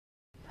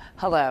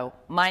Hello,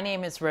 my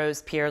name is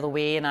Rose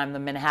Pierre-Louis and I'm the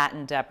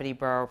Manhattan Deputy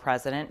Borough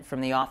President from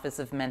the Office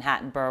of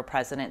Manhattan Borough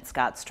President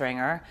Scott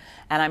Stringer,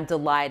 and I'm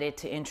delighted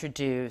to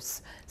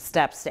introduce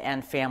Steps to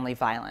End Family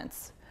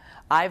Violence.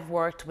 I've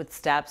worked with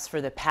Steps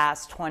for the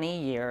past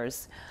 20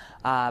 years.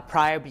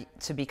 Prior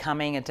to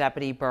becoming a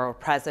Deputy Borough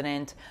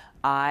President,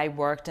 I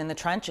worked in the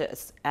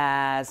trenches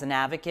as an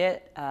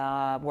advocate,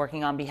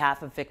 working on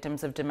behalf of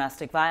victims of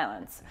domestic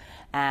violence,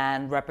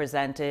 and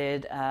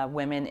represented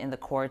women in the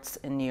courts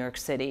in New York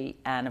City.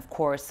 And of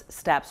course,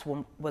 STEPS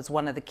was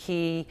one of the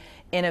key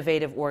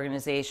innovative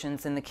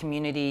organizations in the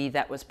community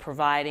that was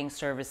providing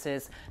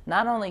services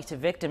not only to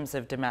victims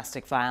of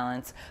domestic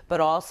violence, but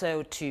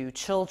also to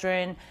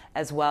children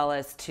as well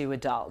as to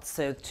adults.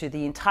 So to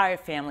the entire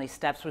family,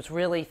 STEPS was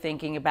really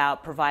thinking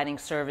about providing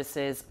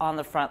services on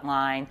the front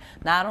line,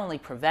 not only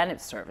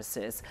preventive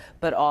services,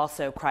 but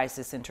also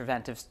crisis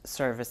interventive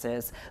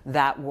services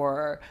that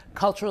were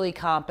culturally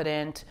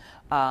competent,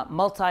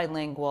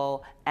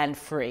 multilingual, and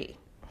free.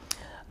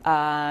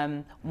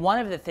 One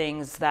of the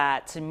things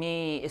that to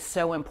me is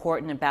so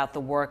important about the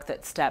work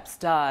that STEPS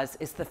does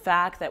is the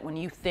fact that when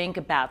you think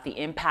about the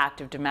impact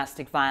of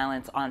domestic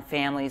violence on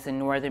families in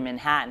northern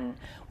Manhattan,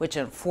 which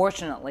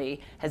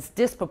unfortunately has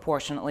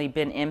disproportionately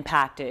been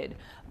impacted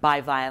by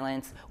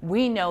violence,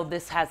 we know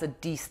this has a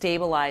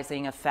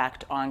destabilizing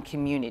effect on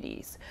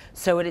communities.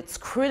 So it's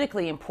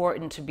critically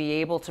important to be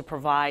able to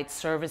provide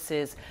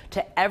services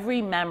to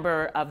every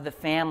member of the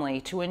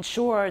family to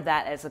ensure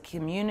that as a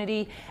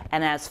community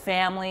and as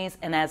families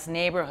and as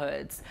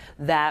neighborhoods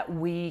that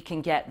we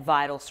can get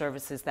vital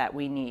services that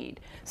we need.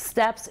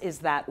 STEPS is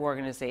that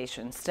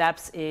organization.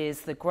 STEPS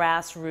is the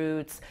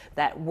grassroots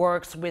that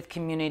works with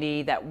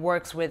community, that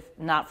works with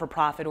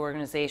not-for-profit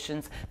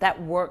organizations, that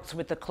works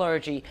with the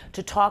clergy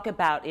to talk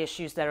about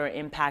issues that are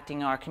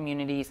impacting our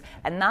communities,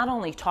 and not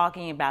only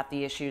talking about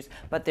the issues,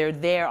 but they're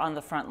there on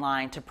the front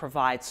line to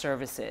provide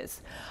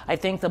services. I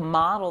think the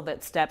model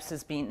that STEPS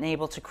has been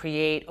able to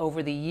create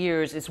over the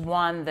years is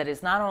one that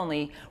is not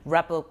only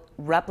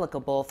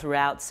replicable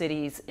throughout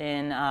cities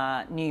in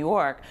New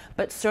York,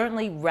 but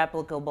certainly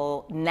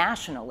replicable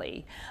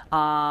nationally,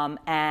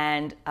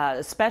 and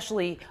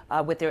especially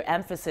with their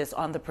emphasis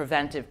on the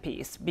preventive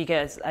piece,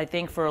 because I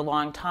think for a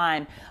long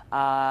time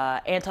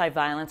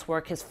anti-violence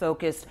work has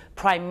focused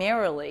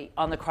primarily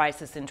on the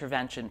crisis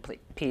intervention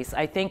piece.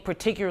 I think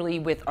particularly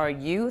with our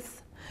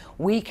youth,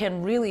 we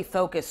can really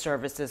focus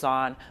services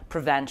on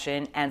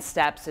prevention, and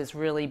STEPS has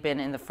really been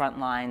in the front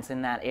lines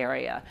in that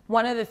area.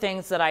 One of the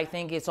things that I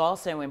think is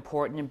also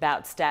important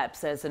about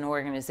STEPS as an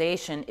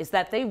organization is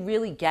that they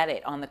really get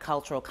it on the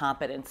cultural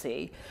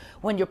competency.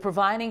 When you're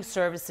providing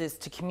services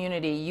to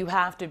community, you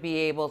have to be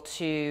able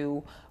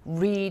to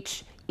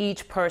reach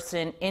each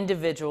person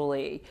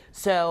individually.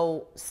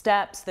 So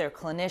STEPS, their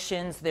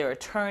clinicians, their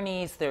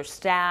attorneys, their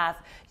staff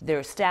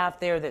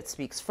there that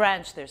speaks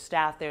French, there's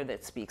staff there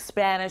that speaks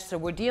Spanish. So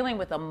we're dealing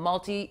with a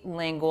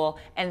multilingual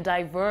and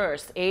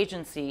diverse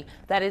agency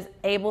that is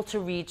able to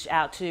reach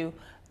out to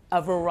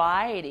a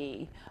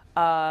variety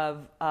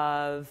of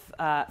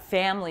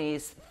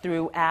families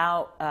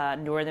throughout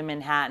northern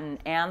Manhattan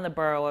and the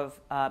borough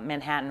of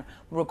Manhattan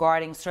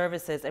regarding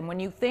services. And when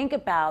you think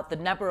about the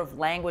number of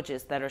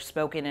languages that are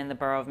spoken in the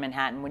borough of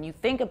Manhattan, when you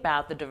think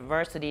about the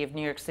diversity of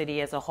New York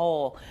City as a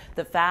whole,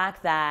 the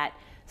fact that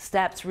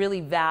STEPS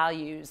really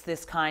values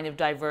this kind of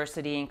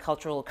diversity and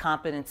cultural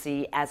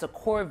competency as a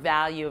core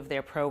value of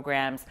their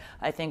programs,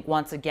 I think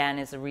once again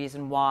is a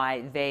reason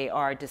why they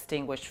are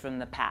distinguished from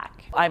the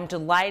pack. I'm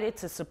delighted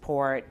to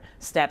support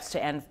STEPS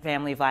to End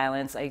Family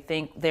Violence. I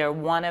think they're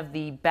one of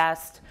the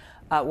best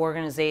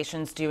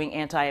organizations doing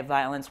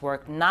anti-violence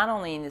work, not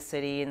only in the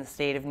city, in the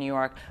state of New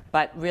York,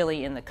 but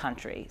really in the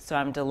country. So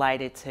I'm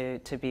delighted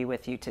to be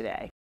with you today.